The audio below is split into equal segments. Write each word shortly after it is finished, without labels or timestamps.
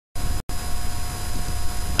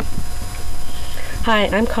Hi,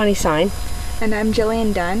 I'm Connie Sine. And I'm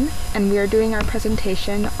Gillian Dunn, and we are doing our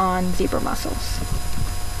presentation on zebra mussels.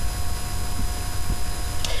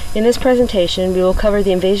 In this presentation, we will cover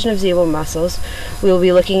the invasion of zebra mussels. We will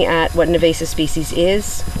be looking at what an invasive species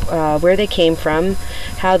is, where they came from,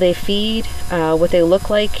 how they feed, what they look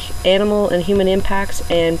like, animal and human impacts,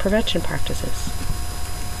 and prevention practices.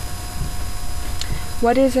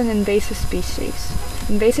 What is an invasive species?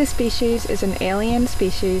 Invasive species is an alien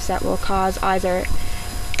species that will cause either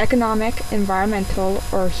economic, environmental,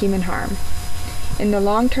 or human harm. In the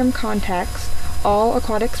long-term context, all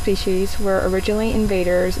aquatic species were originally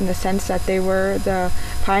invaders in the sense that they were the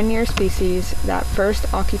pioneer species that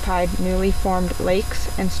first occupied newly formed lakes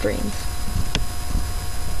and streams.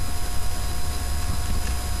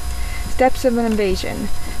 Steps of an invasion.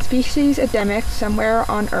 Species endemic somewhere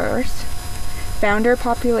on Earth. Founder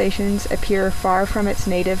populations appear far from its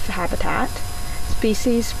native habitat.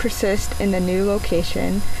 Species persist in the new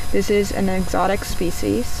location. This is an exotic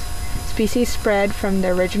species. Species spread from the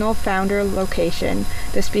original founder location.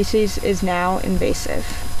 The species is now invasive.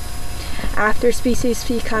 After species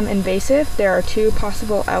become invasive, there are two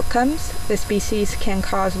possible outcomes. The species can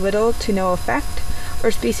cause little to no effect, or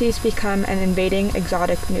species become an invading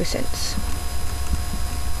exotic nuisance.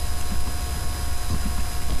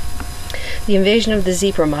 The invasion of the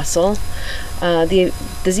zebra mussel. The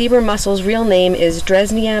zebra mussel's real name is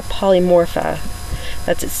Dresnia polymorpha.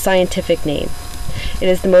 That's its scientific name. It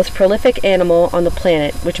is the most prolific animal on the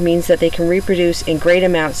planet, which means that they can reproduce in great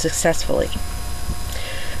amounts successfully.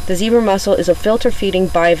 The zebra mussel is a filter-feeding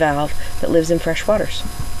bivalve that lives in fresh waters.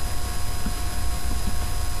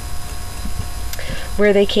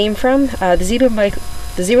 Where they came from, the zebra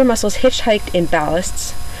mussels hitchhiked in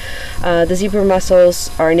ballasts. The zebra mussels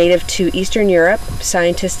are native to Eastern Europe.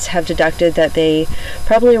 Scientists have deducted that they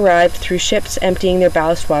probably arrived through ships emptying their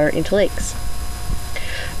ballast water into lakes.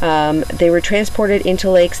 They were transported into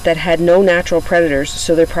lakes that had no natural predators,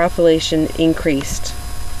 so their population increased.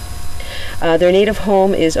 Their native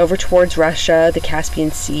home is over towards Russia, the Caspian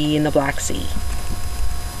Sea, and the Black Sea.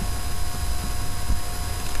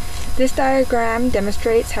 This diagram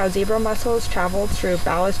demonstrates how zebra mussels traveled through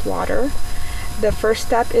ballast water. The first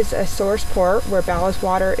step is a source port where ballast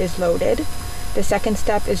water is loaded. The second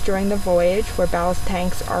step is during the voyage where ballast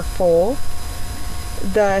tanks are full.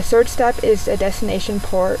 The third step is a destination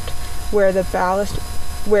port where the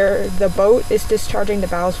boat is discharging the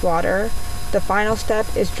ballast water. The final step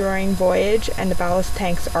is during voyage and the ballast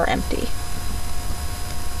tanks are empty.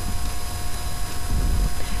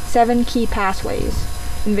 7 key pathways.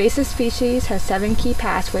 Invasive species has 7 key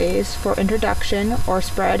pathways for introduction or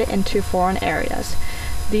spread into foreign areas.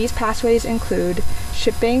 These pathways include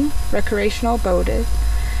shipping, recreational boating,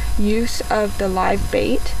 use of the live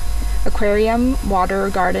bait, aquarium,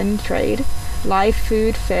 water garden trade, live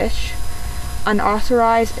food fish,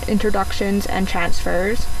 unauthorized introductions and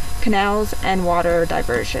transfers, canals, and water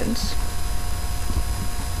diversions.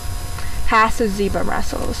 Paths of zebra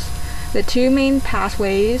mussels. The 2 main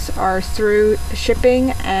pathways are through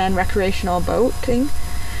shipping and recreational boating.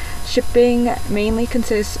 Shipping mainly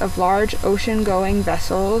consists of large ocean-going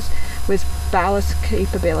vessels with ballast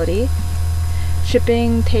capability.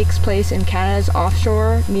 Shipping takes place in Canada's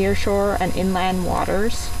offshore, nearshore, and inland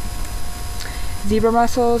waters. Zebra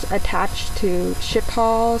mussels attach to ship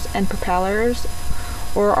hulls and propellers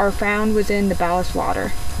or are found within the ballast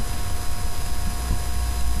water.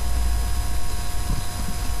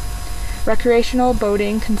 Recreational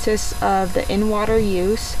boating consists of the in-water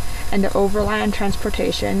use and the overland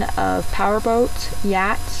transportation of powerboats,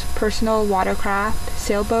 yachts, personal watercraft,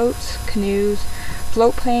 sailboats, canoes,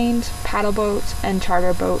 float planes, paddle boats, and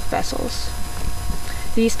charter boat vessels.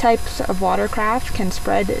 These types of watercraft can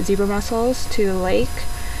spread zebra mussels to lakes,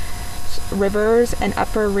 rivers, and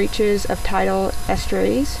upper reaches of tidal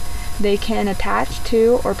estuaries. They can attach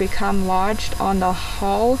to or become lodged on the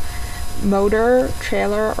hull, motor,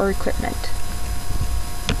 trailer, or equipment.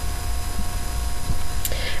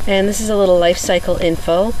 And this is a little life cycle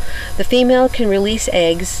info. The female can release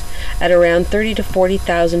eggs at around 30 to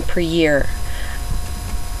 40,000 per year.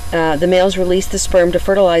 The males release the sperm to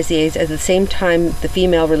fertilize the eggs at the same time the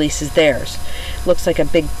female releases theirs. Looks like a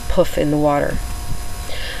big puff in the water.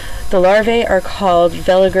 The larvae are called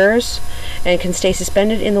veligers and can stay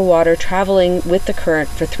suspended in the water, traveling with the current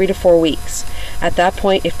for 3 to 4 weeks. At that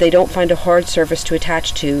point, if they don't find a hard surface to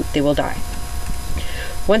attach to, they will die.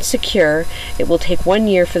 Once secure, it will take 1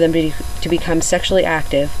 year for them to become sexually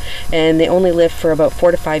active, and they only live for about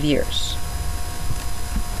 4 to 5 years.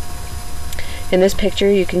 In this picture,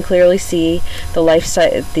 you can clearly see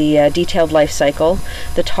the detailed life cycle.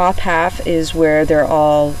 The top half is where they're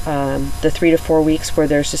all the 3 to 4 weeks where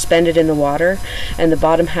they're suspended in the water, and the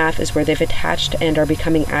bottom half is where they've attached and are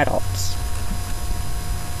becoming adults.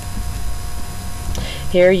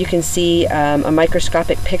 Here you can see a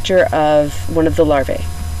microscopic picture of one of the larvae.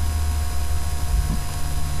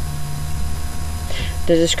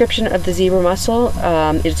 The description of the zebra mussel,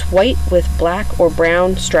 it's white with black or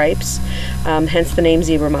brown stripes, hence the name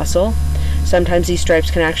zebra mussel. Sometimes these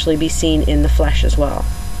stripes can actually be seen in the flesh as well.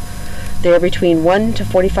 They are between 1 to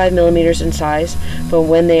 45 millimeters in size, but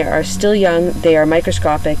when they are still young, they are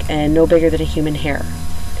microscopic and no bigger than a human hair.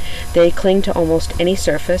 They cling to almost any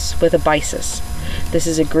surface with a byssus. This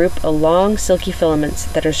is a group of long, silky filaments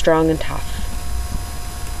that are strong and tough.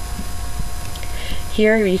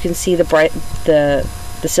 Here you can see the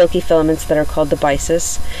silky filaments that are called the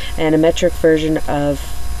byssus, and a metric version of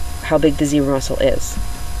how big the zebra mussel is.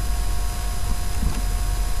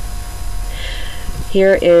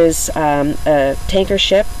 Here is a tanker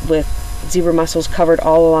ship with zebra mussels covered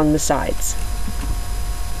all along the sides.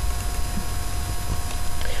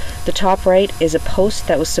 The top right is a post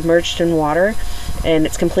that was submerged in water, and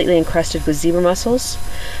it's completely encrusted with zebra mussels.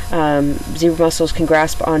 Zebra mussels can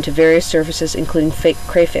grasp onto various surfaces, including fake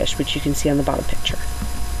crayfish, which you can see on the bottom picture.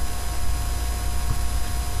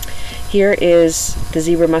 Here is the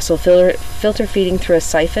zebra mussel filter feeding through a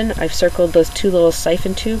siphon. I've circled those 2 little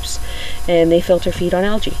siphon tubes, and they filter feed on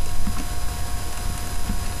algae.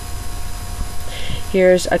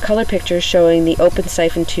 Here's a color picture showing the open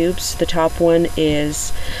siphon tubes. The top one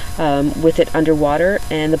is with it underwater,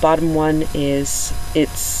 and the bottom one is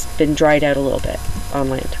it's been dried out a little bit on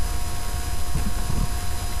land.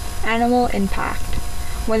 Animal impact.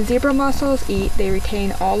 When zebra mussels eat, they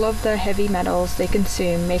retain all of the heavy metals they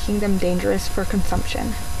consume, making them dangerous for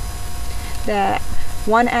consumption. The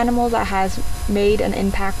one animal that has made an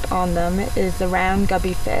impact on them is the round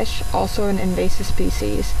gubby fish, also an invasive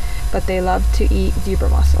species, but they love to eat zebra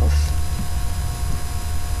mussels.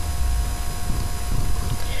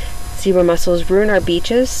 Zebra mussels ruin our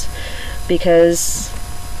beaches because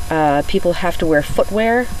people have to wear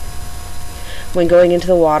footwear when going into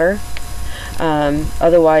the water.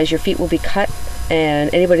 Otherwise your feet will be cut,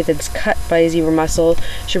 and anybody that's cut by a zebra mussel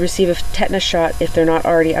should receive a tetanus shot if they're not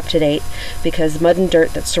already up to date, because the mud and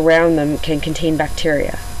dirt that surround them can contain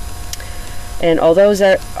bacteria. And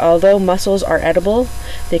although mussels are edible,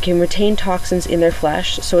 they can retain toxins in their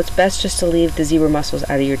flesh, so it's best just to leave the zebra mussels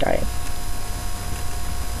out of your diet.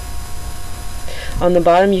 On the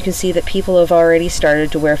bottom you can see that people have already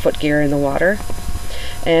started to wear foot gear in the water.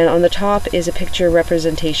 And on the top is a picture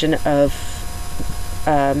representation of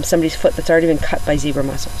somebody's foot that's already been cut by zebra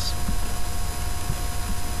mussels.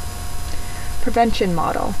 Prevention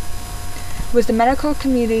model. With the medical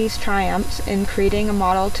community's triumphs in creating a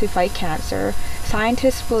model to fight cancer,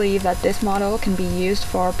 scientists believe that this model can be used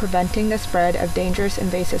for preventing the spread of dangerous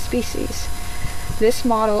invasive species. This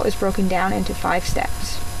model is broken down into 5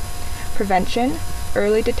 steps: prevention,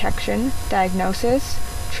 early detection, diagnosis,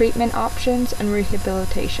 treatment options, and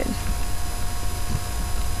rehabilitation.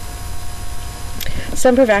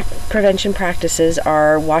 Some prevention practices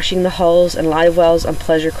are washing the hulls and live wells on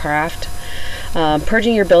pleasure craft,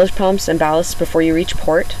 purging your bilge pumps and ballasts before you reach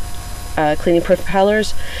port, cleaning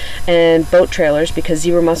propellers and boat trailers because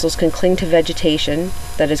zebra mussels can cling to vegetation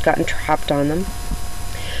that has gotten trapped on them.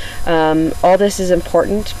 All this is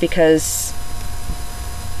important because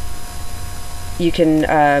you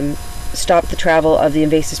can stop the travel of the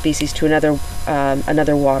invasive species to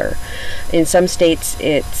another water. In some states,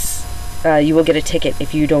 you will get a ticket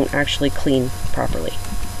if you don't actually clean properly.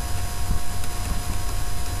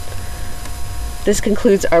 This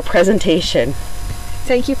concludes our presentation.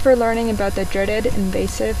 Thank you for learning about the dreaded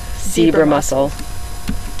invasive Zebra mussel.